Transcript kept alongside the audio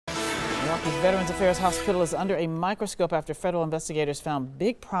Milwaukee's Veterans Affairs Hospital is under a microscope after federal investigators found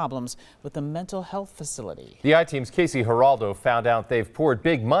big problems with the mental health facility. The I-Team's Casey Geraldo found out they've poured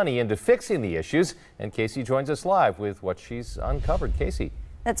big money into fixing the issues, and Casey joins us live with what she's uncovered. Casey.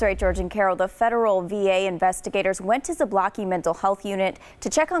 That's right, George and Carol. The federal VA investigators went to Zablocki Mental Health Unit to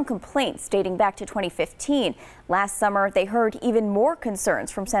check on complaints dating back to 2015. Last summer, they heard even more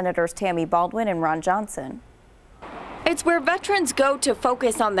concerns from Senators Tammy Baldwin and Ron Johnson. It's where veterans go to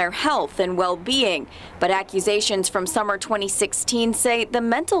focus on their health and well-being. But accusations from summer 2016 say the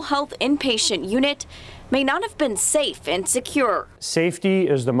mental health inpatient unit may not have been safe and secure. Safety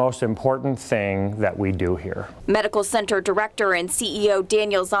is the most important thing that we do here. Medical Center Director and CEO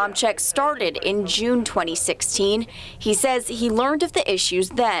Daniel Zablocki started in June 2016. He says he learned of the issues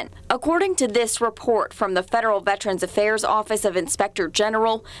then. According to this report from the Federal Veterans Affairs Office of Inspector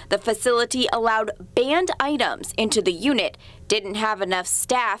General, the facility allowed banned items into the unit, didn't have enough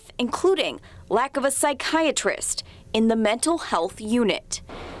staff, including lack of a psychiatrist in the mental health unit.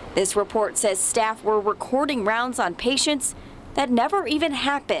 This report says staff were recording rounds on patients that never even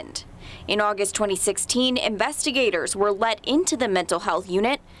happened. In August 2016, investigators were let into the mental health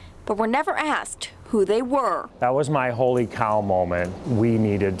unit, but were never asked who they were. That was my holy cow moment. We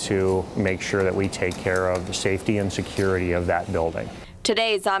needed to make sure that we take care of the safety and security of that building.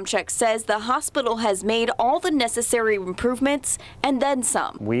 Today, Zablocki says the hospital has made all the necessary improvements and then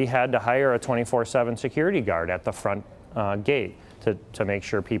some. We had to hire a 24/7 security guard at the front gate to make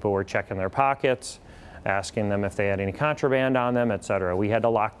sure people were checking their pockets, asking them if they had any contraband on them, etc. We had to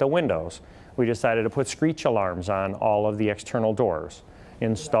lock the windows. We decided to put screech alarms on all of the external doors.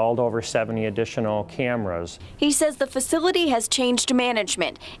 Installed over 70 additional cameras. He says the facility has changed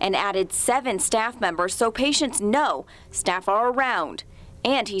management and added 7 staff members so patients know staff are around.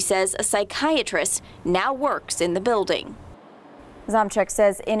 And he says a psychiatrist now works in the building. Zablocki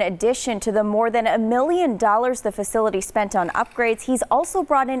says in addition to the more than $1 million the facility spent on upgrades, he's also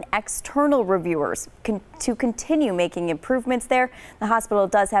brought in external reviewers to continue making improvements there. The hospital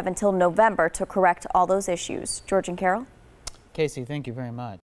does have until November to correct all those issues. George and Carol. Casey, thank you very much.